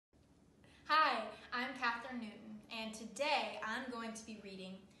Hi, I'm Kathryn Newton, and today I'm going to be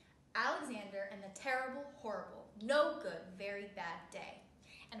reading Alexander and the Terrible, Horrible, No Good, Very Bad Day.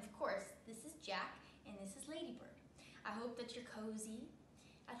 And of course, this is Jack and this is Ladybird. I hope that you're cozy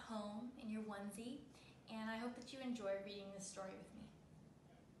at home in your onesie, and I hope that you enjoy reading this story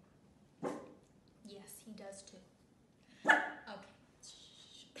with me. Yes, he does too. Okay.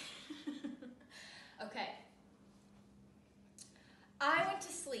 Okay. I went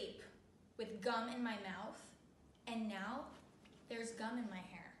to sleep with gum in my mouth, and now there's gum in my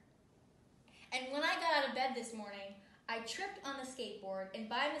hair. And when I got out of bed this morning, I tripped on the skateboard, and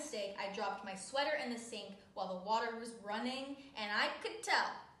by mistake, I dropped my sweater in the sink while the water was running, and I could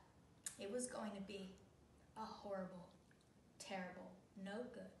tell it was going to be a horrible, terrible, no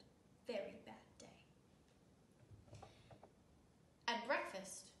good, very bad day. At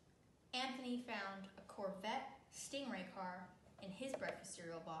breakfast, Anthony found a Corvette Stingray car in his breakfast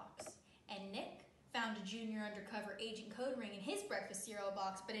cereal box, and Nick found a junior undercover agent code ring in his breakfast cereal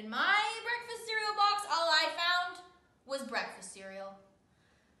box, but in my breakfast cereal box, all I found was breakfast cereal.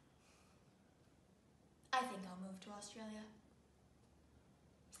 I think I'll move to Australia.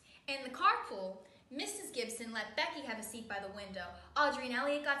 In the carpool, Mrs. Gibson let Becky have a seat by the window. Audrey and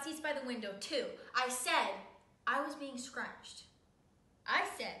Elliot got seats by the window too. I said I was being scrunched. I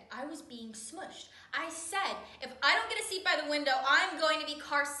said I was being smushed. I said if I don't get a seat by the window, I'm going to be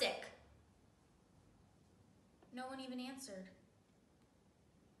car sick. No one even answered.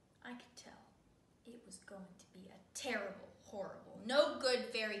 I could tell it was going to be a terrible, horrible, no good,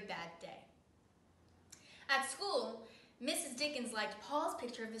 very bad day. At school, Mrs. Dickens liked Paul's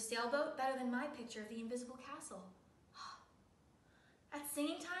picture of the sailboat better than my picture of the invisible castle. At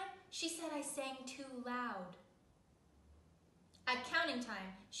singing time, she said I sang too loud. At counting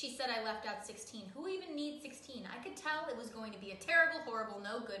time, she said I left out 16. Who even needs 16? I could tell it was going to be a terrible, horrible,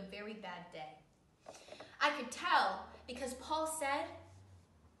 no good, very bad day. I could tell because Paul said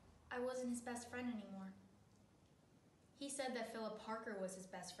I wasn't his best friend anymore. He said that Philip Parker was his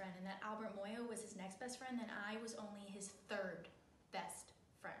best friend and that Albert Moyo was his next best friend, and I was only his third best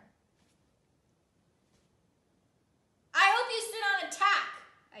friend. I hope you sit on a tack,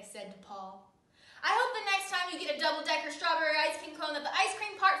 I said to Paul. I hope the next time you get a double-decker strawberry ice cream cone that the ice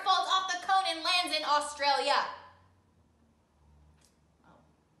cream part falls off the cone and lands in Australia. Oh.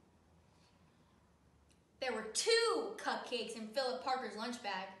 There were 2 cupcakes in Philip Parker's lunch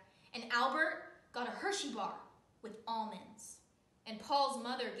bag, and Albert got a Hershey bar with almonds. And Paul's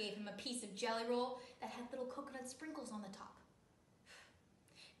mother gave him a piece of jelly roll that had little coconut sprinkles on the top.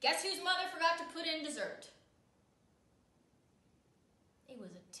 Guess whose mother forgot to put in dessert? It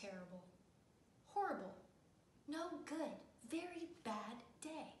was a terrible, horrible, no good, very bad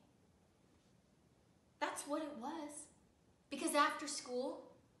day. That's what it was. Because after school,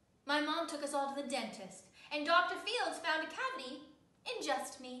 my mom took us all to the dentist, and Dr. Fields found a cavity in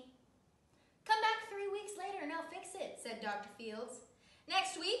just me. Come back 3 weeks later and I'll fix it, said Dr. Fields.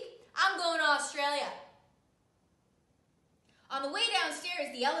 Next week, I'm going to Australia. On the way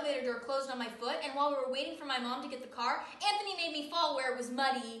downstairs, the elevator door closed on my foot, and while we were waiting for my mom to get the car, Anthony made me fall where it was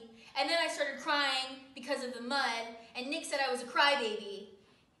muddy, and then I started crying because of the mud, and Nick said I was a crybaby.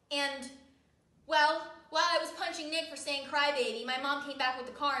 And, well, while I was punching Nick for saying crybaby, my mom came back with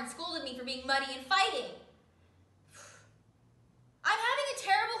the car and scolded me for being muddy and fighting. I'm having a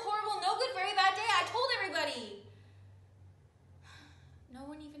terrible, horrible, no good, very bad day. I told everybody. No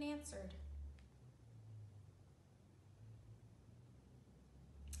one even answered.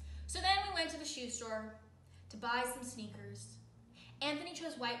 So then we went to the shoe store to buy some sneakers. Anthony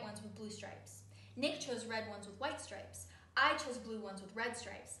chose white ones with blue stripes. Nick chose red ones with white stripes. I chose blue ones with red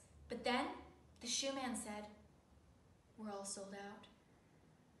stripes. But then the shoe man said, "We're all sold out."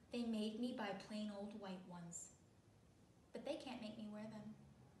 They made me buy plain old white ones. But they can't make me wear them.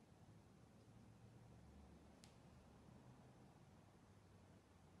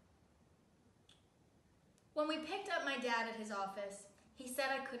 When we picked up my dad at his office, he said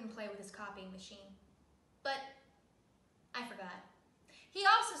I couldn't play with his copying machine. But I forgot. He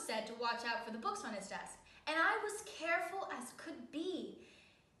also said to watch out for the books on his desk, and I was careful as could be,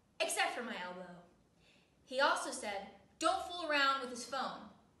 except for my elbow. He also said, don't fool around with his phone.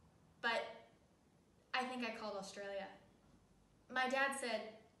 But I think I called Australia. My dad said,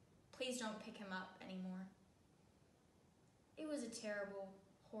 please don't pick him up anymore. It was a terrible,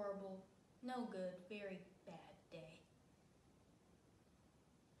 horrible, no good, very bad day.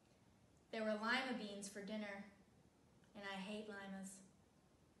 There were lima beans for dinner, and I hate limas.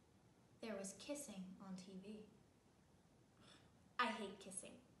 There was kissing on TV. I hate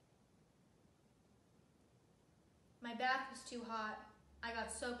kissing. My bath was too hot. I got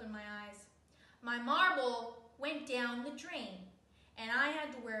soap in my eyes. my marble went down the drain, and I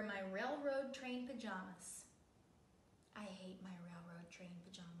had to wear my railroad train pajamas. I hate my railroad train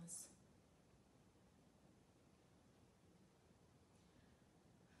pajamas.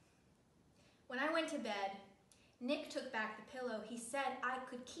 When I went to bed, Nick took back the pillow he said I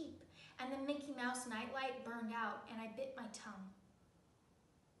could keep, and the Mickey Mouse nightlight burned out, and I bit my tongue.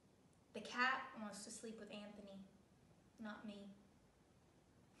 The cat wants to sleep with Anthony, not me.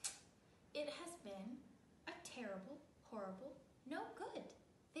 It has been a terrible, horrible, no good,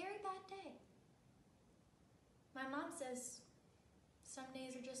 very bad day. My mom says some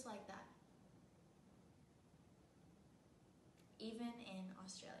days are just like that, even in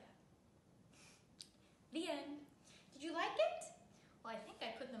Australia. The end.